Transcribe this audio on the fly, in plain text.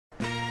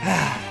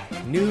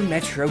new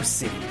Metro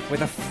City, where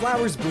the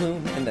flowers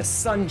bloom and the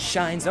sun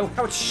shines. Oh,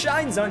 how it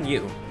shines on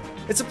you!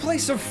 It's a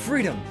place of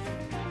freedom,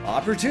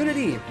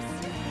 opportunity,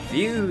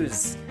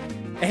 views,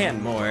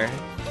 and more.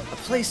 A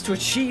place to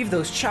achieve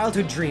those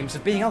childhood dreams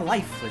of being a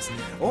lifeless,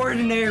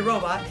 ordinary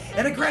robot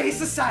in a gray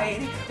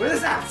society where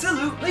there's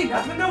absolutely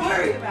nothing to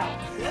worry about.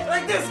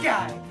 Like this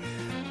guy!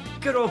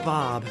 Good old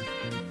Bob.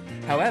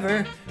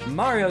 However,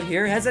 Mario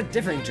here has a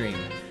different dream.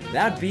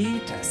 That'd be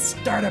to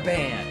start a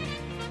band.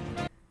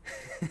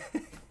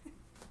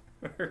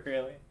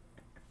 Really?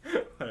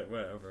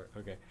 Whatever,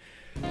 okay.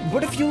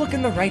 What if you look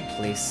in the right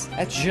place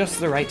at just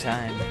the right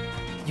time?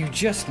 You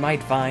just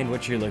might find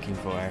what you're looking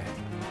for.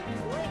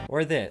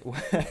 Or that.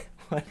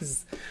 What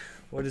is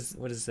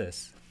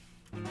this?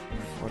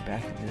 Or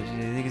back.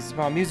 You think it's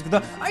about music?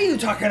 Are you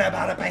talking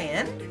about a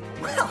band?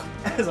 Well,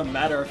 as a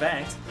matter of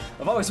fact,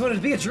 I've always wanted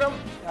to be a drum.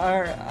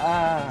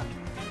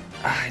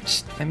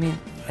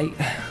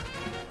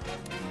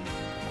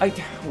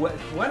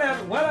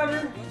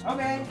 Whatever.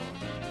 Okay.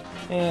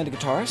 And a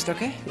guitarist.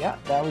 Okay. Yeah,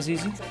 that was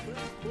easy.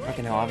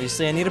 Okay, now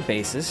obviously I need a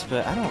bassist,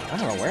 but I don't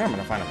know where I'm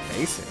gonna find a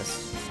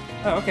bassist.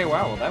 Oh, okay.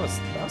 Wow. Well, that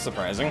was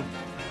surprising.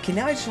 Okay,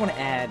 now I just want to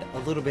add a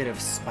little bit of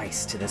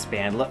spice to this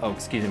band. Oh,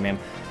 excuse me, ma'am.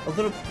 A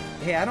little.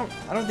 Hey, I don't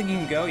think you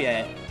can go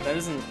yet. That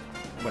isn't.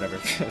 Whatever.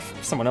 If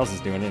someone else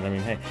is doing it, I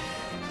mean, hey.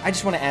 I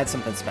just want to add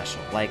something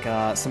special, like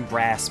some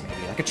brass,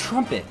 maybe, like a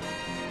trumpet.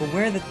 But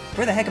where the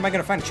heck am I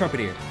gonna find a trumpet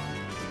here?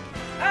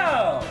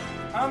 Oh,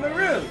 on the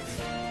roof.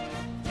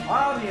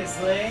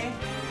 Obviously.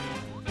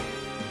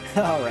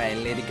 All right,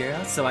 lady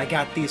girl. So I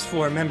got these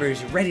 4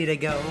 members ready to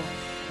go.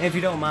 And if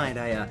you don't mind,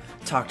 I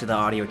talked to the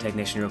audio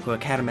technician real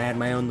quick, had him add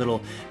my own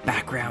little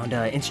background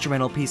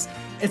instrumental piece.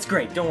 It's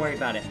great, don't worry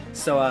about it.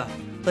 So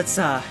let's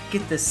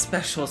get this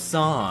special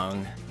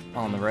song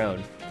on the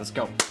road. Let's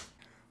go.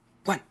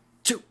 1,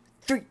 2,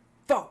 3,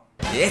 4.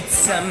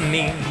 It's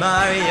me,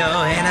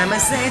 Mario, and I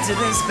must say to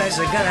this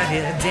special girl out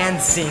here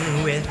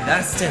dancing with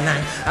us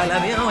tonight. I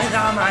love you with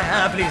all my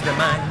heart, please don't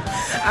mind.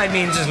 I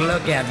mean, just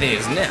look at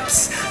these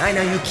nips. I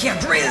know you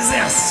can't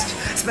resist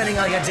spending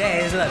all your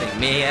days loving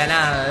me, and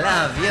I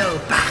love you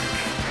back.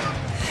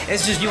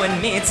 It's just you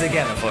and me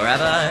together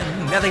forever,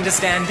 nothing to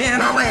stand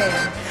in our way.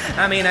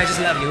 I mean, I just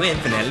love you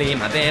infinitely,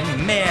 my baby,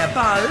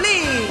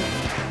 Pauline.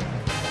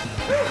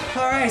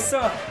 Alright,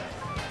 so,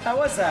 how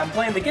was that? I'm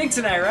playing the gig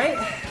tonight, right?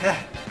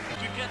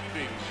 To get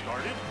things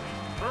started,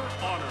 her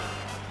honor,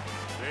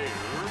 there,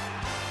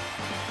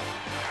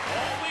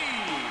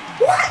 Pauline.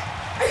 What?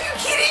 Are you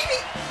kidding me?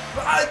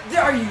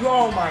 Are you?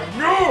 Oh my,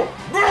 no!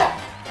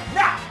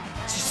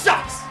 She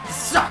sucks! This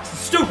sucks!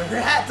 It's stupid!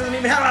 Her hat doesn't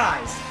even have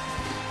eyes!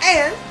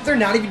 And they're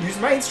not even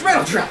using my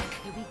instrumental track!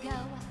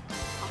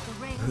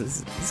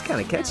 This is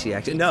kind of catchy,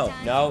 actually. No,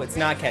 it's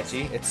not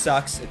catchy. It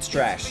sucks. It's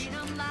trash.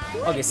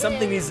 Okay,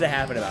 something needs to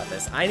happen about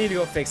this. I need to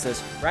go fix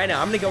this right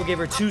now. I'm gonna go give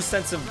her 2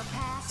 cents of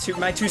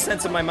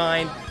my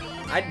mind.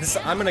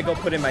 I'm gonna go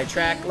put in my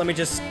track. Let me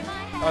just.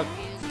 Oh,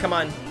 come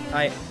on.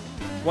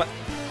 What?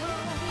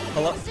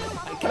 Hello?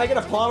 Can I get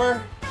a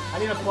plumber? I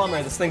need a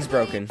plumber. This thing's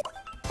broken.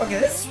 Okay,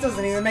 this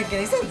doesn't even make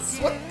any sense.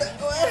 What the?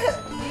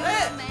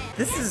 What?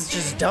 This is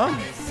just dumb.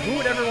 Who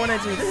would ever want to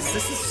do this?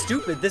 This is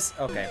stupid.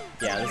 Okay.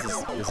 Yeah,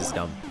 this is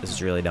dumb. This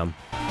is really dumb.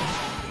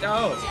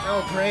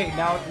 Oh, great.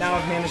 Now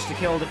I've managed to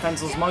kill a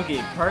defenseless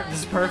monkey. This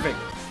is perfect.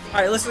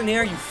 Alright, listen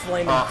here, you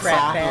flaming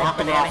crap bag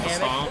banana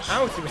hammock.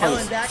 I went through hell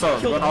and back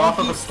and killed a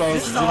monkey. This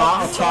is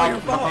all your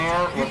fault.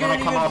 You're gonna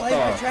even play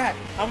my track.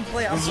 I'm gonna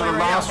play right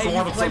now. Hey,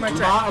 you play my track.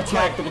 Do not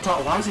attack the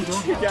guitar. Why is he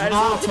doing that? Do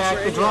not attack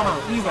the drummer.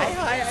 Either.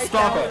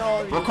 Stop it.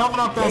 We're coming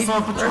up there,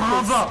 so put your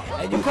hands up.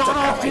 We're coming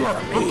after you.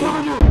 We're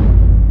coming to you.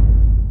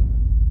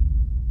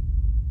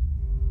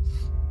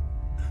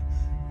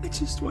 I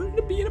just wanted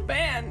to be in a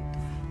band.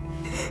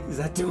 Is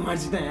that too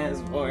much to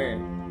ask for?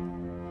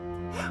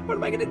 What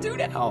am I gonna do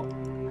now?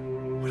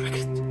 What am I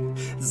gonna do?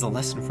 This is a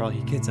lesson for all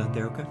you kids out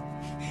there, okay?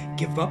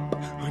 Give up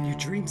on your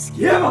dreams.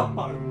 Give up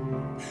on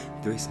them.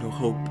 There is no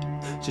hope.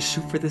 Just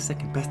shoot for the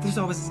second best. There's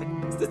always a second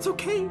best. It's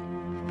okay.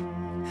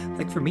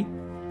 Like for me,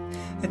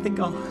 I think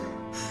I'll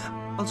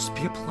just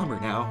be a plumber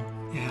now.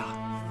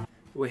 Yeah.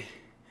 Wait,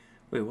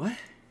 what?